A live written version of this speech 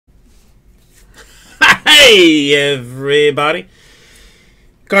Hey everybody,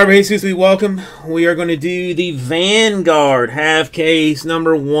 Carver Jesus, we welcome. We are going to do the Vanguard half case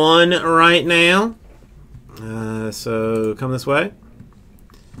number 1 right now. So come this way.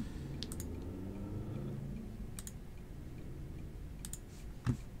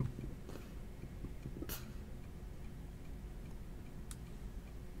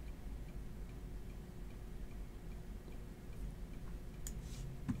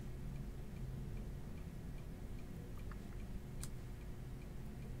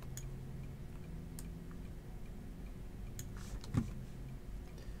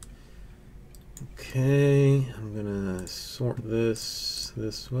 Okay, I'm gonna sort this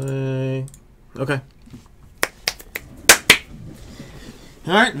way. Okay.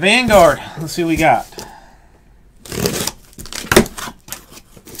 All right, Vanguard. Let's see what we got.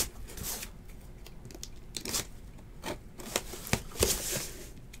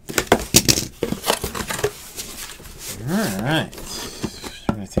 All right.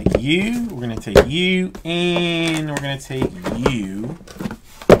 We're gonna take you. We're gonna take you, and we're gonna take you.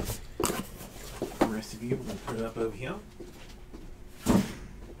 We're going to put it up over here.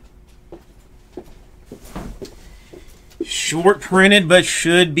 Short printed, but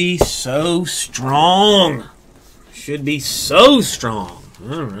should be so strong. Should be so strong.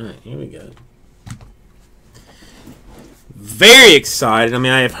 All right, here we go. Very excited. I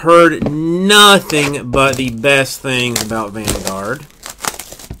mean, I have heard nothing but the best things about Vanguard.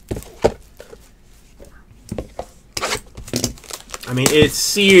 I mean, it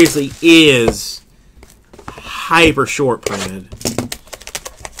seriously is hyper short printed.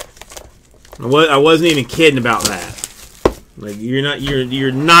 I wasn't even kidding about that. Like you're not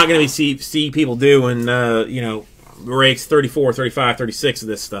going to see people doing you know, breaks 34, 35, 36 of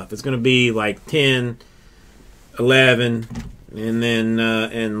this stuff. It's going to be like 10, 11, and then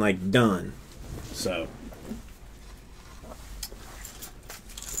and like done. So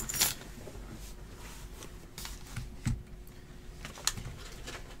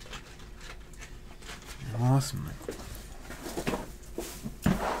awesome.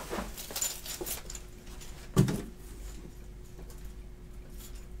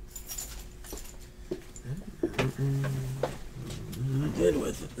 Good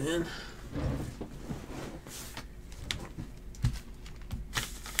with it then.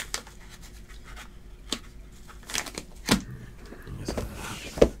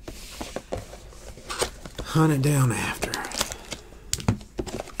 Hunt it down after.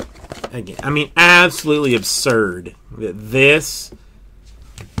 Again, I mean, absolutely absurd that this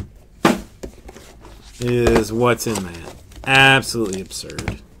is what's in that. Absolutely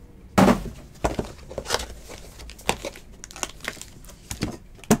absurd.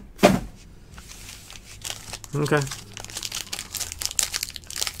 Okay.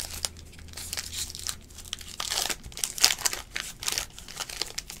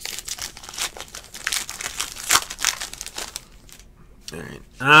 All right.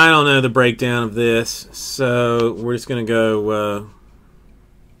 I don't know the breakdown of this, so we're just going to go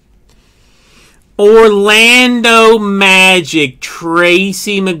Orlando Magic,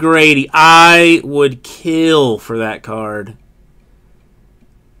 Tracy McGrady. I would kill for that card.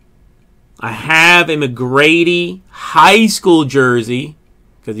 I have a McGrady high school jersey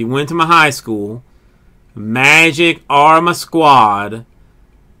because he went to my high school. Magic are my squad.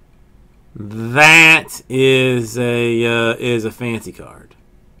 That is a fancy card.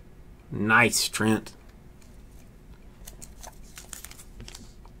 Nice, Trent.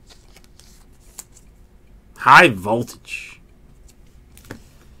 High voltage.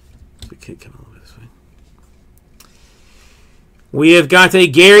 We could come over this way. We have got a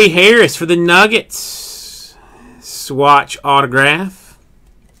Gary Harris for the Nuggets. Swatch autograph.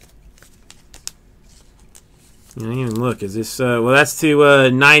 I didn't even look. Is this well, that's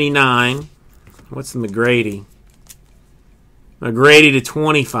to 99. What's the McGrady? McGrady to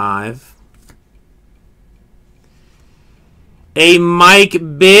 25. A Mike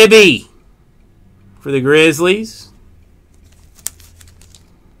Bibby for the Grizzlies.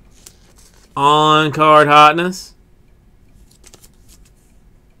 On card hotness.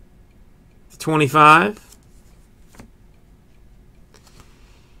 25.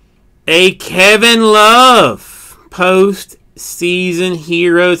 A Kevin Love post-season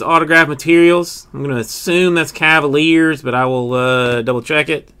heroes autograph materials. I'm going to assume that's Cavaliers, but I will double check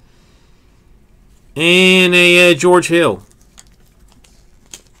it. And a George Hill.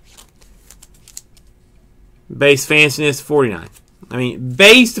 Base fanciness 49. I mean,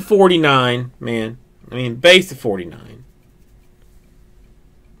 base to 49, man. I mean, base to 49.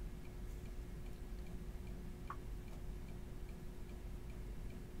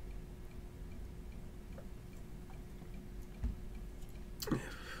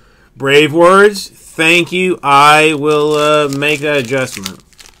 Brave words. Thank you. I will make that adjustment.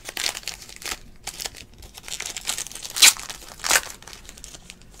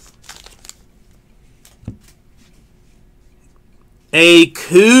 A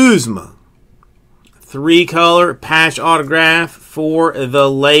Kuzma 3-color patch autograph for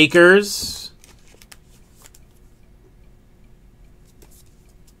the Lakers.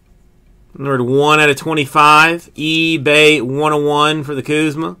 Numbered 1/25. eBay 101 for the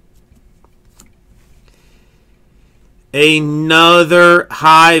Kuzma. Another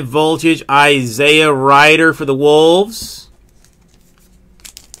high voltage Isaiah Ryder for the Wolves.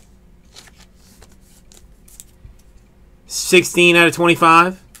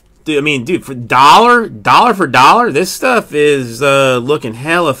 $16/25. Dude, I mean, dude, for dollar for dollar, this stuff is looking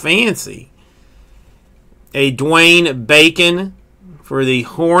hella fancy. A Dwayne Bacon for the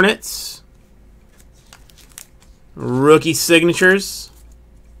Hornets. Rookie signatures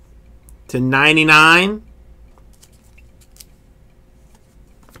 /99.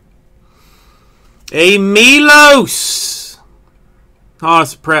 A Milos.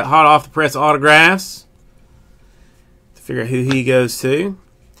 Hot off the press autographs. Figure out who he goes to.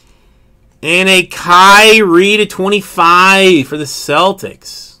 And a Kyrie /25 for the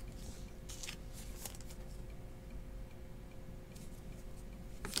Celtics.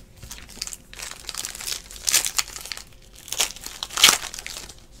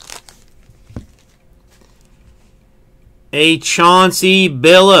 A Chauncey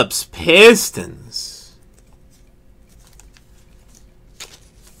Billups Pistons.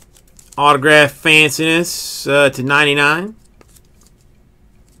 Autograph fanciness /99.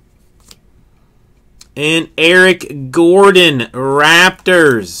 And Eric Gordon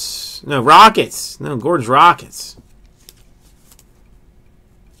Raptors. No, Rockets. No, Gordon's Rockets.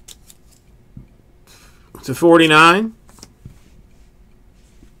 /49.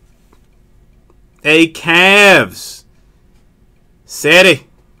 A Cavs. Seti.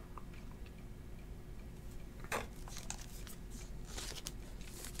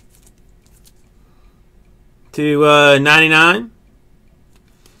 /99.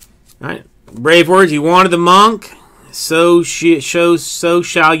 All right. Brave words. You wanted the Monk. So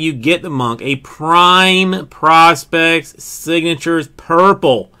shall you get the Monk. A Prime Prospects Signatures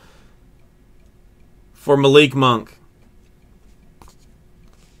purple for Malik Monk.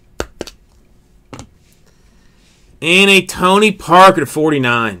 And a Tony Parker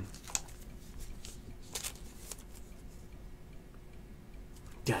 /49.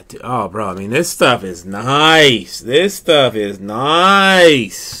 Oh, bro. I mean, this stuff is nice. This stuff is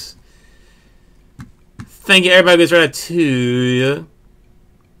nice. Thank you, everybody. Goes right to you.